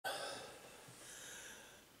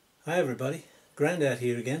Hi everybody, Grandad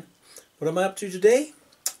here again. What am I up to today?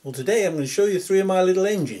 Well, today I'm going to show you three of my little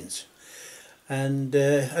engines. And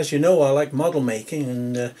as you know, I like model making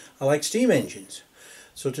and I like steam engines.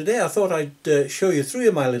 So today I thought I'd show you three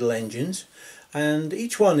of my little engines, and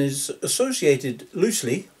each one is associated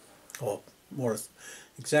loosely, or more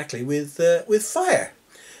exactly, with fire.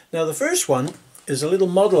 Now the first one is a little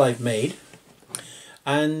model I've made,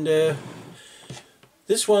 and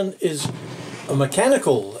this one is a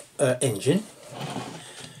mechanical engine,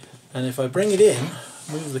 and if I bring it in,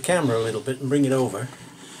 move the camera a little bit and bring it over,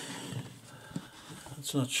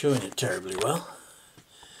 it's not showing it terribly well.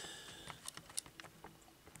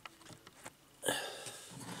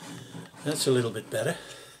 That's a little bit better.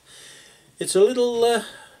 It's a little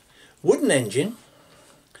wooden engine,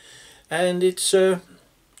 and it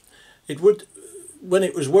would, when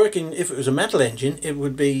it was working, if it was a metal engine, it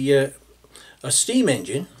would be a steam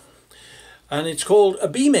engine, and it's called a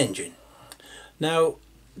beam engine. Now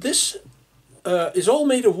this is all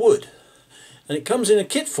made of wood, and it comes in a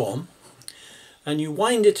kit form, and you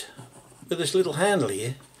wind it with this little handle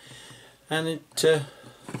here, and it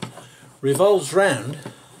revolves round,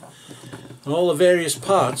 and all the various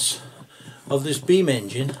parts of this beam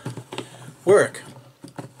engine work.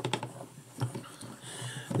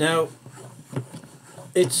 Now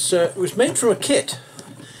it was made from a kit,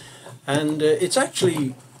 and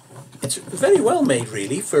it's very well made,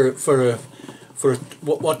 really, for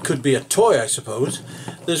what could be a toy, I suppose.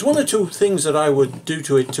 There's one or two things that I would do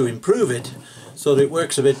to it to improve it so that it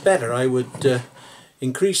works a bit better. I would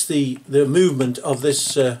increase the movement of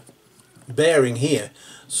this bearing here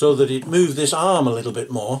so that it moved this arm a little bit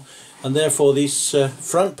more, and therefore this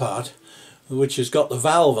front part, which has got the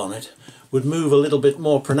valve on it, would move a little bit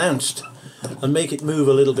more pronounced and make it move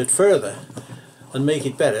a little bit further and make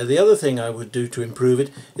it better. The other thing I would do to improve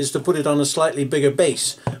it is to put it on a slightly bigger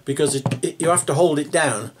base, because you have to hold it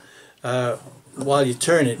down while you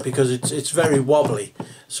turn it, because it's very wobbly.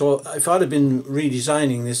 So if I'd have been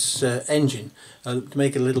redesigning this engine to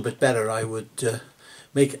make it a little bit better, I would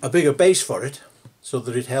make a bigger base for it so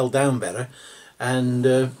that it held down better, and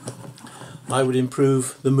I would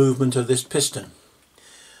improve the movement of this piston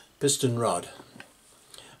rod.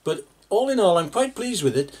 But all in all, I'm quite pleased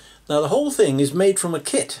with it. Now the whole thing is made from a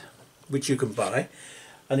kit which you can buy,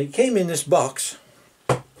 and it came in this box.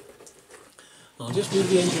 I'll just move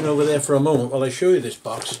the engine over there for a moment while I show you this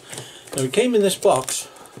box. Now it came in this box.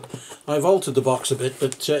 I've altered the box a bit,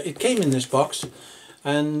 but it came in this box,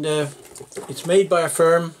 and it's made by a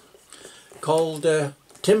firm called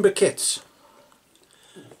Timber Kits.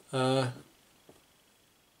 Timber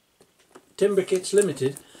Kits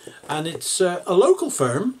Limited, and it's a local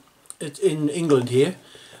firm. It's in England here.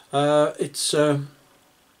 It's in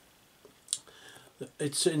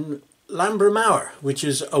Llanbrynmawr, which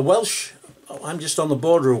is a Welsh. I'm just on the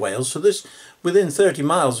border of Wales, so this, within 30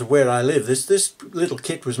 miles of where I live, this little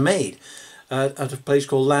kit was made at a place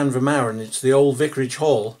called Llanbrynmawr, and it's the old Vicarage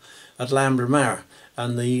Hall at Llanbrynmawr,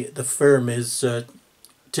 and the firm is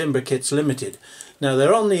Timber Kits Limited. Now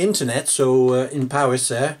they're on the internet, so in Powys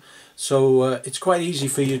there, so it's quite easy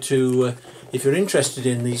for you to, if you're interested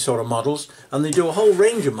in these sort of models, and they do a whole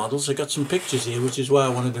range of models. I got some pictures here, which is why I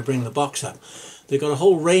wanted to bring the box up. They've got a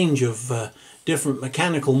whole range of different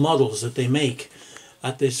mechanical models that they make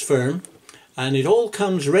at this firm, and it all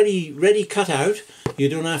comes ready cut out. You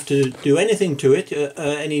don't have to do anything to it,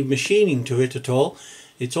 any machining to it at all.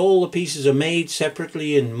 It's all the pieces are made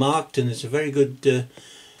separately and marked, and it's a very good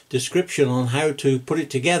description on how to put it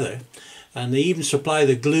together. And they even supply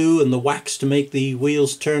the glue and the wax to make the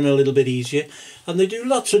wheels turn a little bit easier, and they do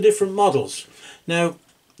lots of different models. Now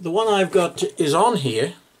the one I've got is on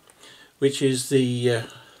here, which is the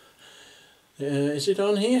is it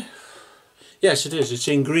on here? Yes, it is. It's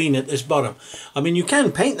in green at this bottom. I mean, you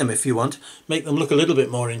can paint them if you want, make them look a little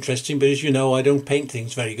bit more interesting, but as you know, I don't paint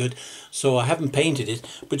things very good, so I haven't painted it.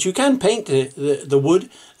 But you can paint the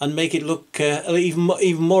wood and make it look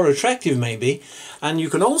even more attractive, maybe. And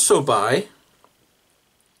you can also buy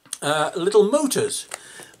little motors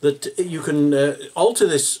that you can alter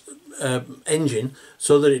this engine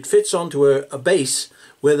so that it fits onto a base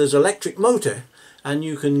where there's electric motor, and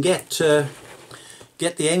you can get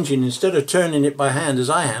the engine, instead of turning it by hand as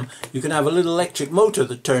I am, you can have a little electric motor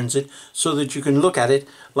that turns it so that you can look at it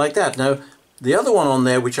like that. Now the other one on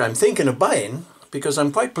there, which I'm thinking of buying because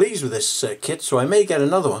I'm quite pleased with this kit, so I may get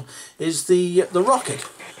another one, is the Rocket,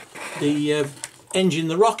 the engine,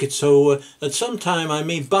 the Rocket. So at some time I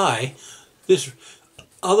may buy this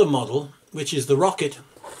other model, which is the Rocket,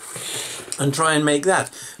 and try and make that.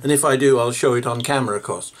 And if I do, I'll show it on camera, of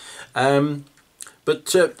course.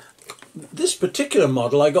 But this particular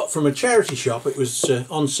model I got from a charity shop. It was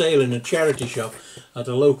on sale in a charity shop at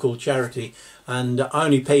a local charity, and I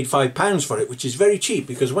only paid £5 for it, which is very cheap,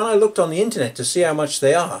 because when I looked on the internet to see how much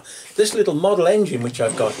they are, this little model engine which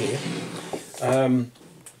I've got here,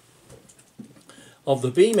 of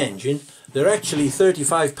the Beam engine, they're actually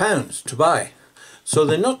 £35 to buy. So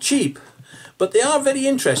they're not cheap, but they are very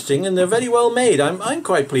interesting and they're very well made. I'm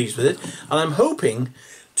quite pleased with it, and I'm hoping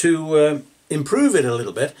to improve it a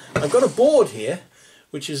little bit. I've got a board here,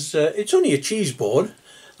 which is, it's only a cheese board,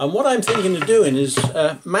 and what I'm thinking of doing is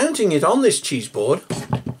mounting it on this cheese board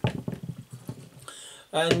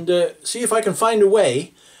and see if I can find a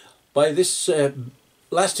way by this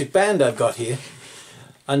elastic band I've got here,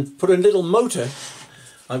 and put a little motor.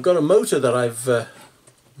 I've got a motor that I've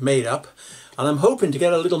made up, and I'm hoping to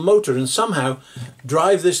get a little motor and somehow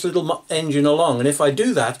drive this little engine along. And if I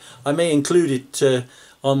do that, I may include it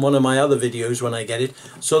on one of my other videos when I get it,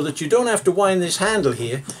 so that you don't have to wind this handle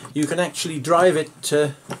here. You can actually drive it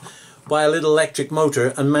by a little electric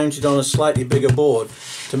motor and mount it on a slightly bigger board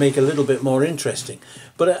to make it a little bit more interesting.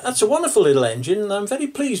 But that's a wonderful little engine, and I'm very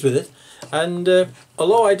pleased with it. And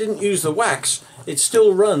although I didn't use the wax, it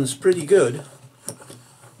still runs pretty good.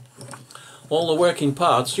 All the working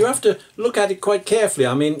parts, you have to look at it quite carefully.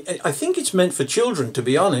 I mean, I think it's meant for children, to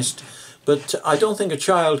be honest, but I don't think a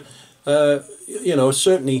child, you know,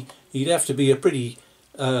 certainly you'd have to be a pretty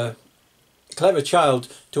clever child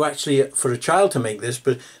to actually, for a child to make this.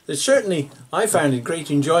 But there's certainly, I found it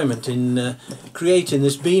great enjoyment in creating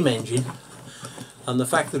this Beam engine, and the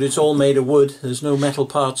fact that it's all made of wood, there's no metal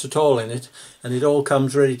parts at all in it, and it all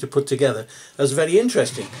comes ready to put together. That's very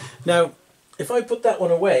interesting. Now, if I put that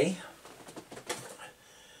one away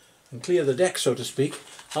and clear the deck, so to speak,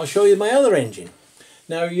 I'll show you my other engine.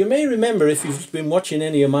 Now, you may remember, if you've been watching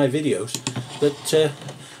any of my videos, that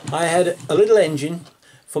I had a little engine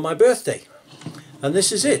for my birthday, and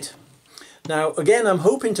this is it. Now, again, I'm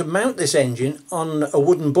hoping to mount this engine on a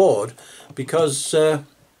wooden board, because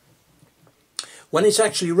when it's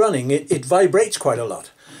actually running, it vibrates quite a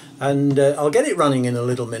lot. And I'll get it running in a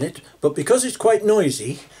little minute, but because it's quite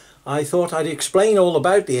noisy, I thought I'd explain all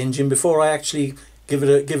about the engine before I actually give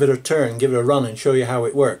it a turn, give it a run, and show you how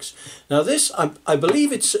it works. Now this, I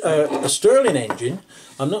believe it's a Stirling engine.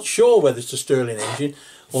 I'm not sure whether it's a Stirling engine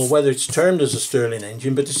or whether it's termed as a Stirling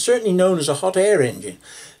engine, but it's certainly known as a hot air engine.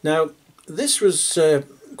 Now this was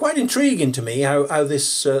quite intriguing to me, how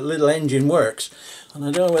this little engine works, and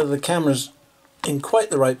I don't know whether the camera's in quite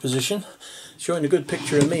the right position, showing a good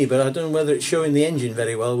picture of me, but I don't know whether it's showing the engine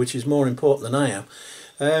very well, which is more important than I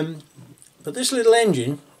am. But this little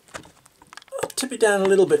engine, I'll tip it down a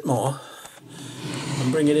little bit more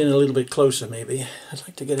and bring it in a little bit closer maybe. I'd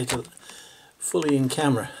like to get it fully in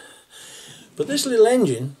camera. But this little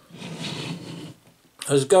engine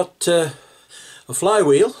has got a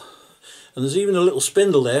flywheel, and there's even a little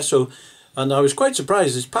spindle there, and I was quite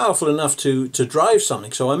surprised. It's powerful enough to drive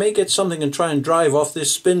something, so I may get something and try and drive off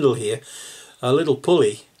this spindle here, a little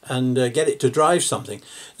pulley, and get it to drive something.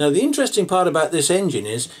 Now the interesting part about this engine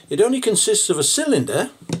is it only consists of a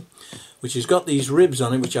cylinder, which has got these ribs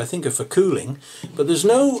on it, which I think are for cooling, but there's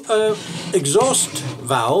no exhaust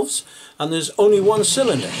valves, and there's only one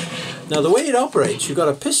cylinder. Now the way it operates, you've got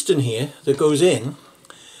a piston here that goes in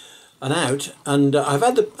and out, and I've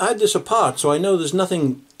had this apart, so I know there's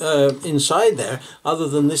nothing inside there other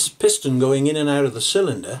than this piston going in and out of the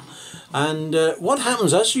cylinder. And what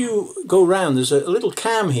happens as you go round, there's a little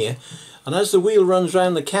cam here, and as the wheel runs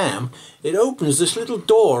round the cam, it opens this little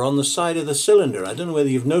door on the side of the cylinder. I don't know whether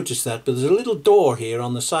you've noticed that, but there's a little door here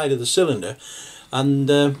on the side of the cylinder, and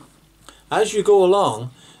as you go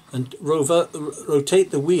along and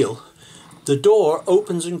rotate the wheel, the door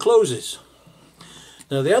opens and closes.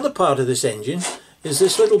 Now the other part of this engine is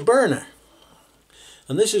this little burner,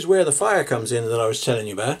 and this is where the fire comes in that I was telling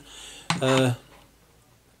you about.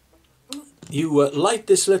 You light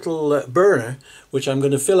this little burner, which I'm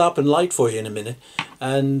going to fill up and light for you in a minute,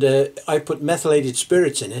 and I put methylated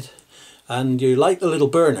spirits in it, and you light the little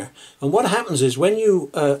burner, and what happens is when you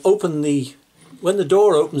when the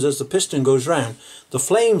door opens as the piston goes round, the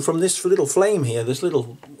flame from this little flame here, this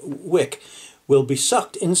little wick, will be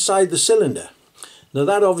sucked inside the cylinder. Now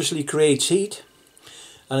that obviously creates heat,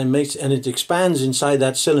 and it expands inside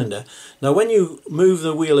that cylinder. Now when you move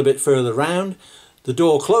the wheel a bit further round, the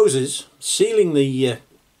door closes, sealing the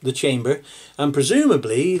chamber, and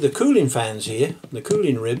presumably the cooling fans here, the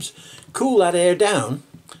cooling ribs, cool that air down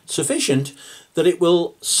sufficient that it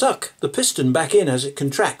will suck the piston back in as it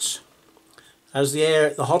contracts. As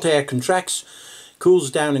the hot air contracts, cools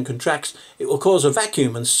down and contracts, it will cause a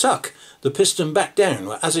vacuum and suck the piston back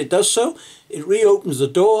down. As it does so, it reopens the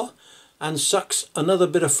door, and sucks another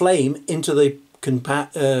bit of flame into the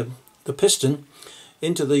piston,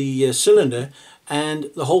 into the cylinder, and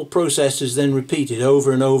the whole process is then repeated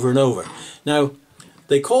over and over and over. Now,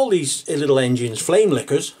 they call these little engines flame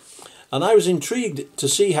lickers, and I was intrigued to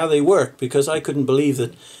see how they work, because I couldn't believe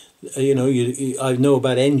that, you know, I know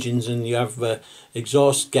about engines, and you have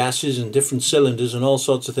exhaust gases and different cylinders and all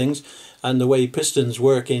sorts of things, and the way pistons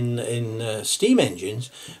work in steam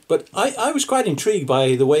engines. But I was quite intrigued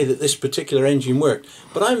by the way that this particular engine worked.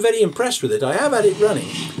 But I'm very impressed with it. I have had it running,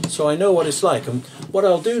 so I know what it's like. And what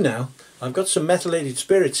I'll do now, I've got some methylated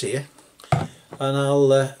spirits here, and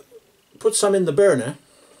I'll put some in the burner.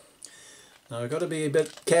 Now I've got to be a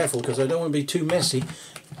bit careful because I don't want to be too messy,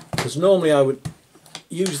 because normally I would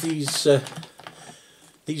use these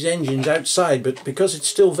engines outside, but because it's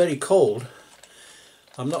still very cold,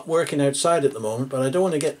 I'm not working outside at the moment, but I don't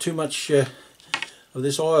want to get too much of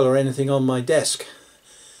this oil or anything on my desk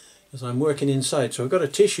as I'm working inside. So I've got a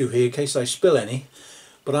tissue here in case I spill any,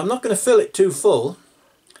 but I'm not going to fill it too full.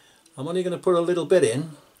 I'm only going to put a little bit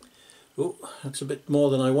in. Oh, that's a bit more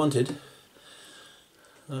than I wanted.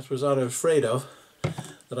 That was what I was afraid of,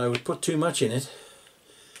 that I would put too much in it.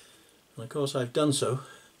 And of course I've done so.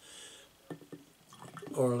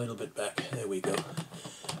 Or a little bit back. There we go.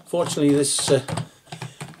 Fortunately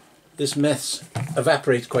this mess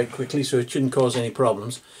evaporates quite quickly, so it shouldn't cause any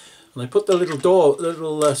problems. And I put the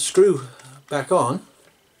little screw back on.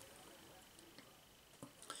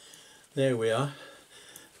 There we are.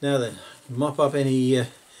 Now then, mop up any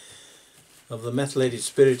of the methylated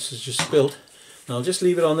spirits that's just spilt. And I'll just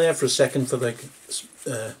leave it on there for a second for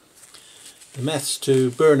the meths to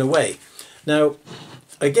burn away. Now,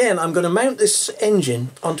 again, I'm going to mount this engine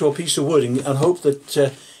onto a piece of wood and hope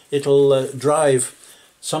that it'll drive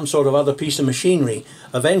some sort of other piece of machinery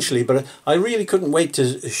eventually, but I really couldn't wait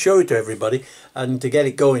to show it to everybody and to get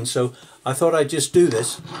it going, so I thought I'd just do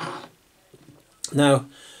this. Now,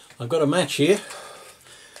 I've got a match here,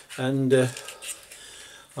 and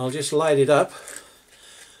I'll just light it up.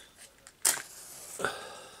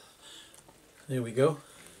 There we go.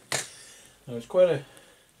 Now it's quite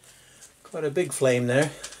a big flame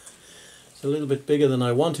there. It's a little bit bigger than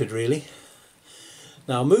I wanted, really.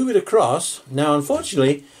 Now I'll move it across. Now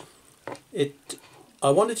unfortunately I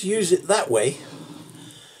wanted to use it that way,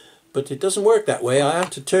 but it doesn't work that way. I have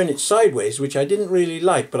to turn it sideways, which I didn't really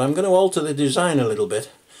like, but I'm going to alter the design a little bit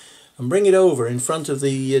and bring it over in front of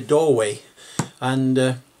the doorway, and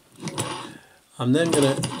I'm then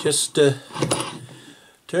going to just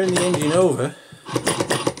turn the engine over.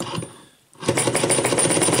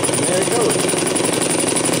 There it goes.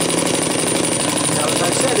 Now, as I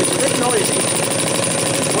said, it's a bit noisy.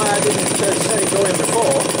 That's why I didn't set it going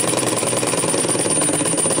before.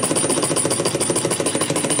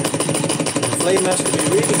 The flame has to be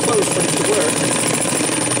really close for it to work.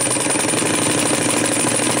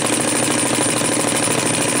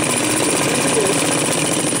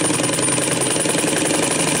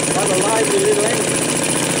 Quite a lively little engine.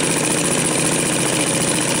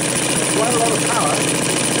 Quite a lot of power.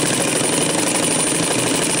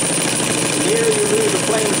 The nearer you move the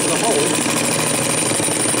flame to the hole,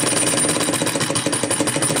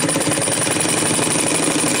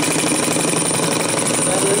 the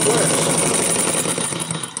better it works.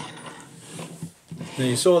 Now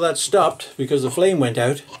you saw that stopped because the flame went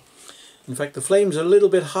out. In fact, the flame's a little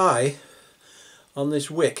bit high on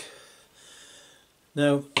this wick.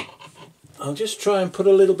 Now I'll just try and put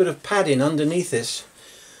a little bit of padding underneath this.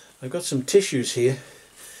 I've got some tissues here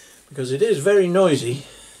because it is very noisy.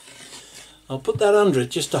 I'll put that under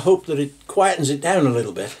it just to hope that it quietens it down a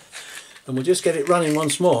little bit, and we'll just get it running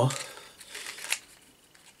once more.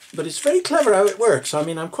 But it's very clever how it works. I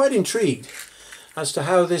mean, I'm quite intrigued as to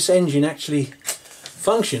how this engine actually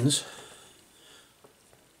functions.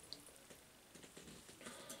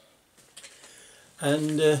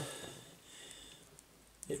 And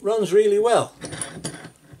it runs really well.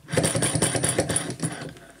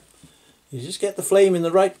 You just get the flame in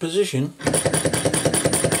the right position,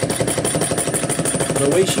 and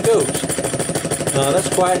away she goes. Now that's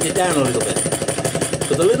quieted it down a little bit.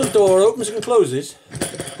 But the little door opens and closes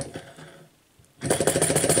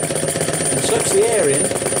and sucks the air in.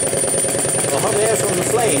 The hot air from the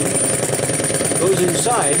flame goes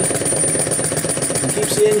inside and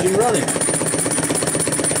keeps the engine running.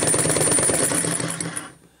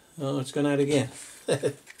 Oh, it's gone out again.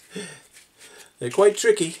 They're quite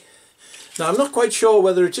tricky. Now I'm not quite sure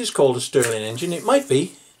whether it is called a Stirling engine. It might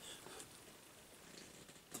be.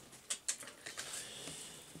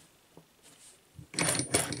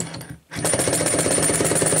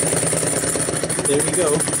 There we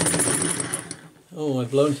go. Oh,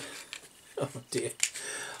 I've blown Oh dear,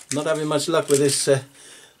 I'm not having much luck with this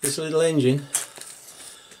this little engine.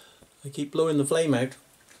 I keep blowing the flame out.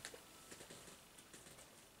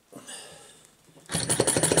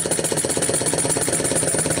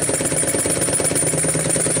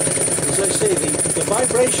 As I say, the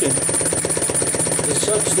vibration is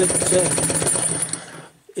such that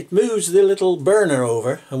it moves the little burner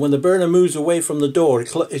over, and when the burner moves away from the door,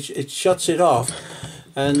 it shuts it off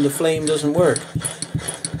and the flame doesn't work.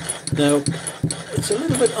 Now, it's a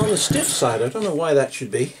little bit on the stiff side. I don't know why that should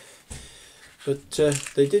be, but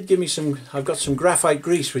they did give me some. I've got some graphite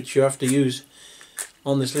grease which you have to use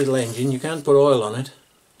on this little engine. You can't put oil on it,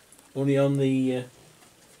 only on the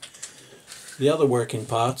other working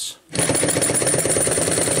parts. There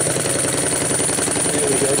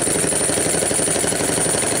we go.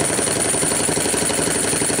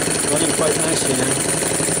 Running quite nicely now.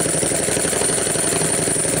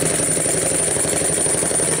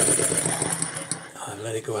 I've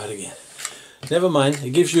let it go out again. Never mind,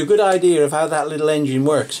 it gives you a good idea of how that little engine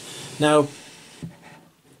works. Now,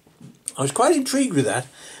 I was quite intrigued with that.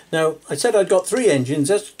 Now, I said I'd got 3 engines,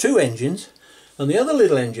 that's 2 engines, and the other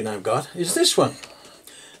little engine I've got is this one.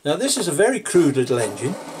 Now, this is a very crude little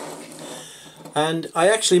engine, and I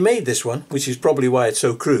actually made this one, which is probably why it's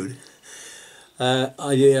so crude.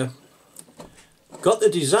 I got the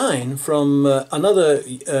design from another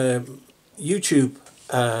YouTube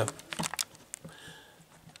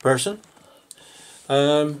person,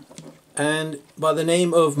 and by the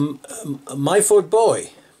name of MyFootBoy.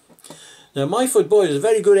 Now, MyFootBoy is a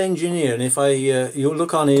very good engineer, and if you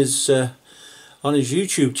look on his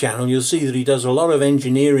YouTube channel, you'll see that he does a lot of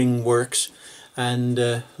engineering works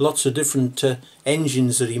and lots of different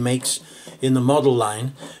engines that he makes in the model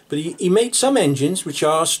line. But he made some engines which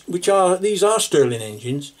are these are Stirling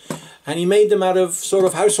engines, and he made them out of sort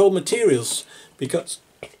of household materials because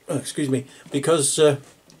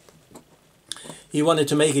he wanted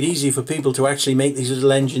to make it easy for people to actually make these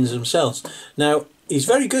little engines themselves. Now, he's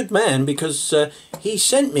a very good man because he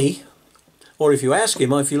sent me, or if you ask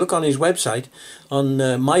him, or if you look on his website, on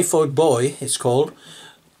MyFootBoy it's called,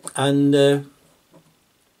 and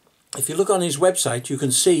if you look on his website you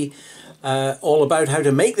can see all about how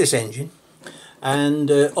to make this engine,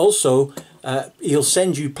 and also he'll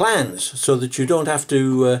send you plans so that you don't have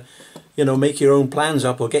to make your own plans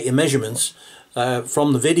up or get your measurements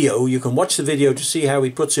from the video. You can watch the video to see how he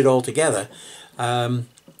puts it all together, and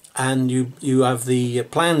you have the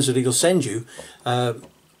plans that he'll send you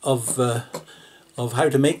of how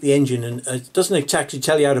to make the engine, and it doesn't exactly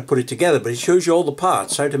tell you how to put it together, but it shows you all the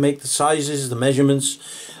parts, how to make the sizes, the measurements,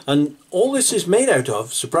 and all this is made out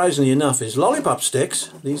of, surprisingly enough, is lollipop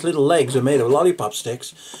sticks. These little legs are made of lollipop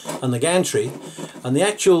sticks, and the gantry, and the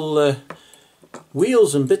actual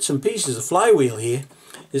wheels and bits and pieces, the flywheel here,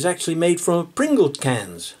 is actually made from Pringle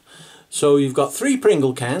cans. So you've got 3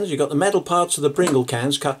 Pringle cans, you've got the metal parts of the Pringle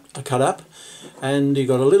cans cut up, and you've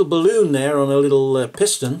got a little balloon there on a little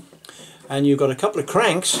piston, and you've got a couple of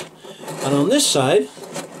cranks, and on this side,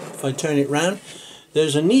 if I turn it round,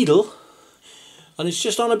 there's a needle, and it's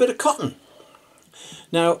just on a bit of cotton.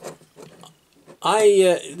 Now,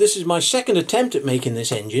 this is my second attempt at making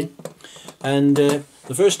this engine, and the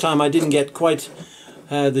first time I didn't get quite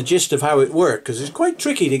the gist of how it worked, because it's quite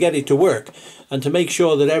tricky to get it to work and to make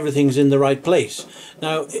sure that everything's in the right place.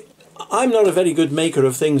 Now, I'm not a very good maker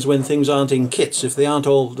of things when things aren't in kits. If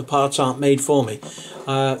the parts aren't made for me,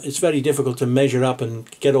 it's very difficult to measure up and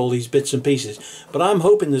get all these bits and pieces. But I'm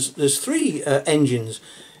hoping there's 3 engines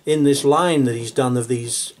in this line that he's done, of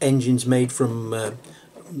these engines made from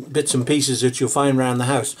bits and pieces that you'll find around the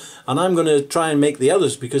house, and I'm going to try and make the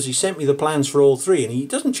others, because he sent me the plans for all 3, and he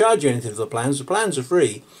doesn't charge you anything for the plans are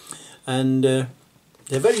free, and they're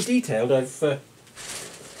very detailed. I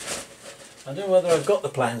don't know whether I've got the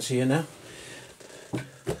plans here now.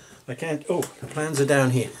 I can't. Oh, the plans are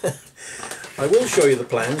down here. I will show you the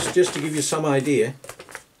plans just to give you some idea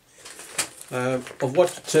of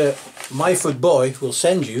what MyFootBoy will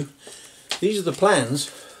send you. These are the plans,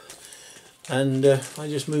 and I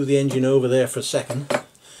just move the engine over there for a second.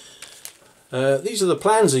 These are the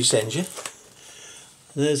plans he sends you.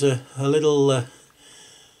 There's a little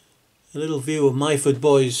view of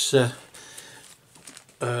MyFootBoy's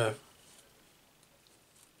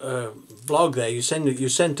blog there. You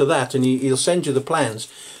send to that, and he'll send you the plans.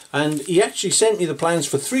 And he actually sent me the plans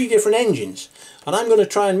for 3 different engines, and I'm going to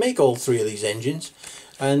try and make all 3 of these engines,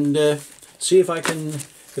 and see if I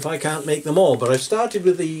can't make them all. But I started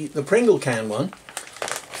with the Pringle can one,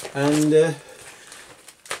 and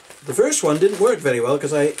the first one didn't work very well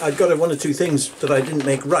because I'd got 1 or 2 things that I didn't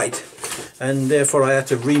make right, and therefore I had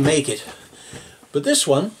to remake it. But this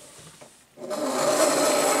one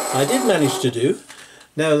I did manage to do.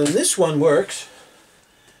 Now then, this one works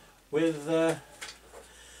with a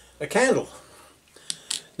candle.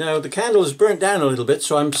 Now the candle is burnt down a little bit,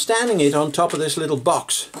 so I'm standing it on top of this little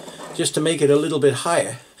box just to make it a little bit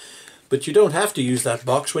higher. But you don't have to use that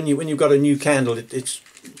box when you've got a new candle. It's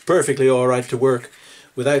perfectly all right to work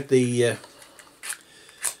without the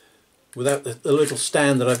little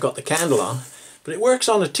stand that I've got the candle on. But it works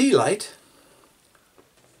on a tea light.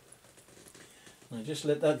 I just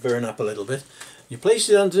let that burn up a little bit. You place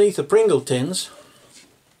it underneath the Pringle tins,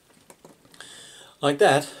 like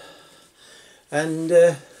that,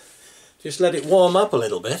 and just let it warm up a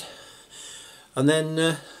little bit, and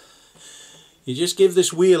then you just give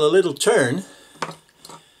this wheel a little turn,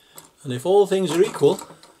 and if all things are equal,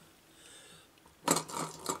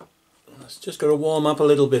 it's just got to warm up a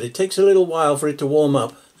little bit. It takes a little while for it to warm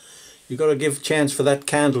up. You've got to give a chance for that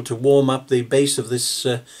candle to warm up the base of this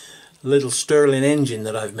little Stirling engine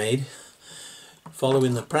that I've made,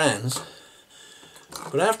 following the prans.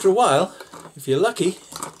 But after a while, if you're lucky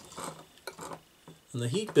and the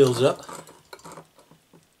heat builds up,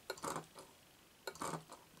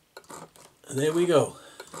 and there we go.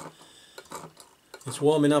 It's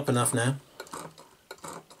warming up enough now.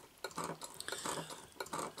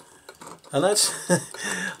 And that's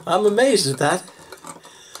I'm amazed at that.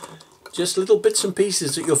 Just little bits and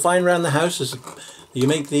pieces that you'll find around the house as you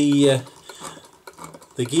make the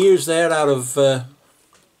gears there out of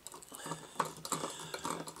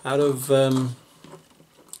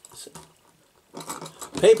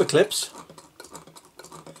paper clips,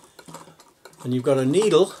 and you've got a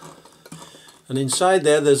needle, and inside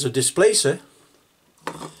there's a displacer.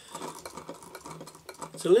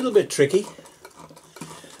 It's a little bit tricky,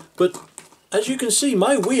 but as you can see,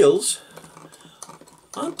 my wheels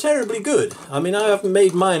aren't terribly good. I mean, I haven't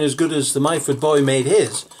made mine as good as the Myford boy made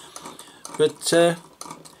his, but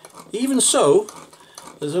even so,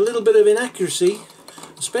 there's a little bit of inaccuracy,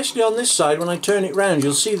 especially on this side. When I turn it round,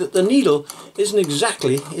 you'll see that the needle isn't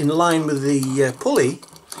exactly in line with the pulley,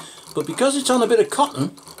 but because it's on a bit of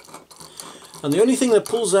cotton, and the only thing that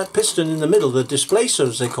pulls that piston in the middle, the displacer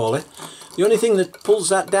as they call it, the only thing that pulls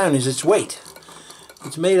that down is its weight.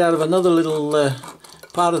 It's made out of another little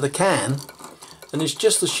part of the can, and it's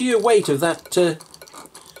just the sheer weight of that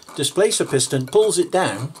displacer piston pulls it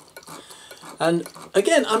down. And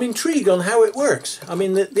again, I'm intrigued on how it works. I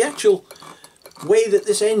mean, the actual way that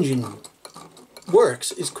this engine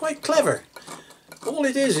works is quite clever. All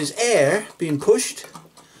it is air being pushed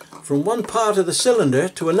from one part of the cylinder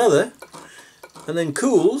to another, and then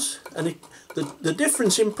cools, and the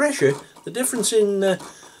difference in pressure, the difference in the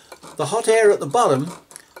hot air at the bottom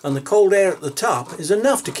and the cold air at the top is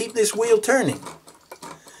enough to keep this wheel turning.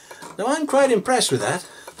 Now I'm quite impressed with that,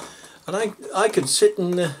 and I could sit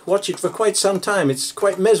and watch it for quite some time. It's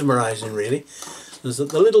quite mesmerizing, really. There's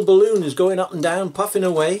the little balloon is going up and down, puffing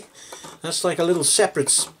away. That's like a little separate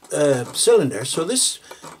cylinder. So this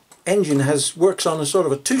engine works on a sort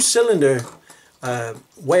of a two-cylinder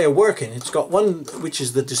way of working. It's got one which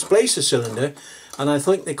is the displacer cylinder, and I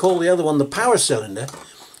think they call the other one the power cylinder.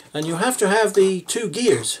 And you have to have the two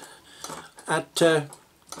gears at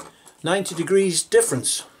 90 degrees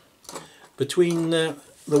difference between the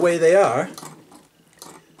way they are,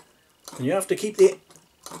 and you have to keep the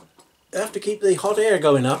hot air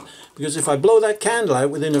going up, because if I blow that candle out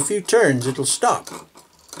within a few turns, it'll stop.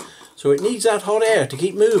 So it needs that hot air to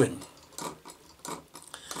keep moving.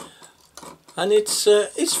 And it's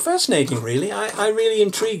fascinating, really. I'm really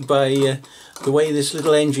intrigued by the way this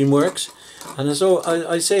little engine works. And so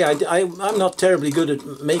I say I'm not terribly good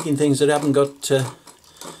at making things that haven't got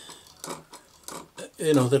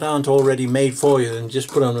that aren't already made for you and just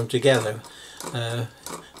put them together.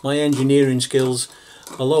 My engineering skills,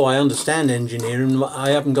 although I understand engineering, I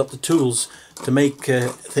haven't got the tools to make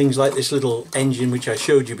things like this little engine which I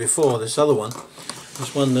showed you before. This other one,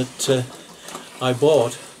 this one that I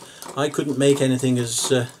bought, I couldn't make anything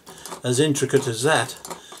as intricate as that.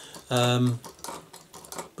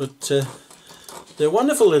 But they're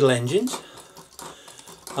wonderful little engines,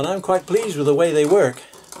 and I'm quite pleased with the way they work.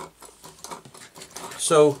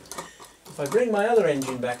 So if I bring my other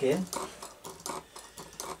engine back in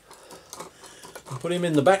and put him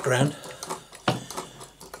in the background,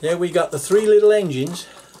 there we got the three little engines.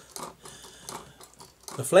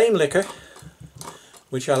 The Flame Licker,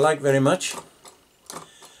 which I like very much,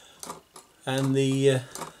 and the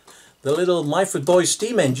little Myford Boy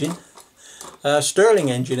steam engine,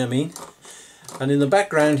 Stirling engine I mean. And in the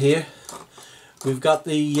background here we've got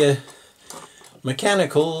the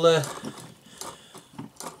mechanical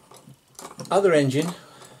other engine,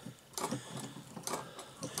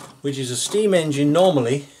 which is a steam engine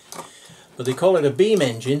normally, but they call it a beam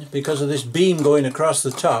engine because of this beam going across the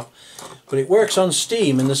top. But it works on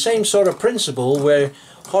steam, and the same sort of principle where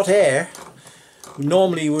hot air,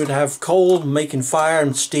 normally you would have coal making fire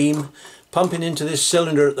and steam pumping into this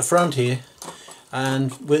cylinder at the front here,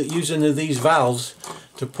 and with using these valves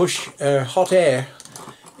to push hot air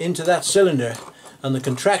into that cylinder, and the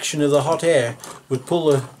contraction of the hot air would pull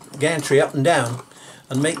the gantry up and down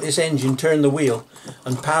and make this engine turn the wheel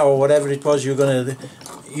and power whatever it was you're going to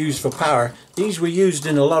use for power. These were used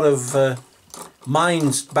in a lot of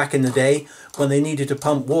mines back in the day when they needed to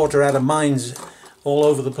pump water out of mines all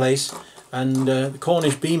over the place, and the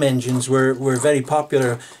Cornish beam engines were very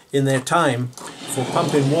popular in their time for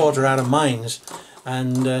pumping water out of mines.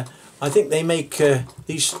 And I think they make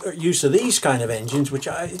use of these kind of engines, which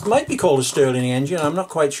it might be called a Stirling engine, I'm not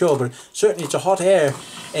quite sure, but certainly it's a hot air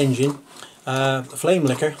engine. Flame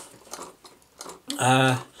liquor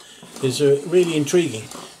is really intriguing.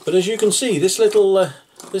 But as you can see, this little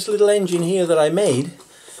engine here that I made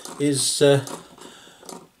is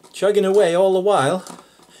chugging away all the while,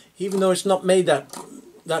 even though it's not made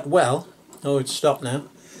that well. Oh, it's stopped now.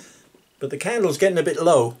 But the candle's getting a bit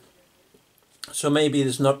low, so maybe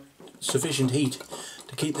there's not sufficient heat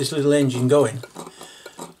to keep this little engine going.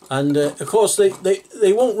 And of course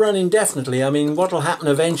they won't run indefinitely. I mean, what will happen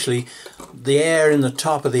eventually, the air in the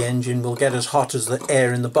top of the engine will get as hot as the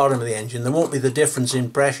air in the bottom of the engine. There won't be the difference in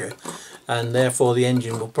pressure, and therefore the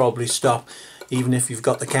engine will probably stop even if you've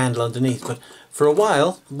got the candle underneath. But for a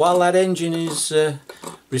while that engine is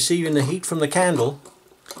receiving the heat from the candle,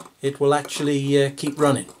 it will actually keep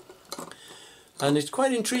running. And it's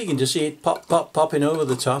quite intriguing to see it popping over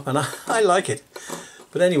the top, and I like it.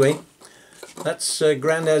 But anyway, that's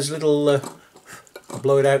Grandad's little, I'll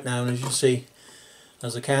blow it out now, and as you see,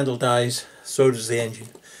 as the candle dies, so does the engine.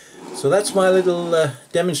 So that's my little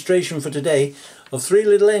demonstration for today of 3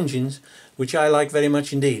 little engines, which I like very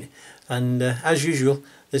much indeed. And as usual,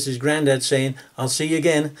 this is Grandad saying, I'll see you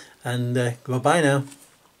again, and bye-bye now.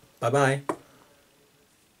 Bye-bye.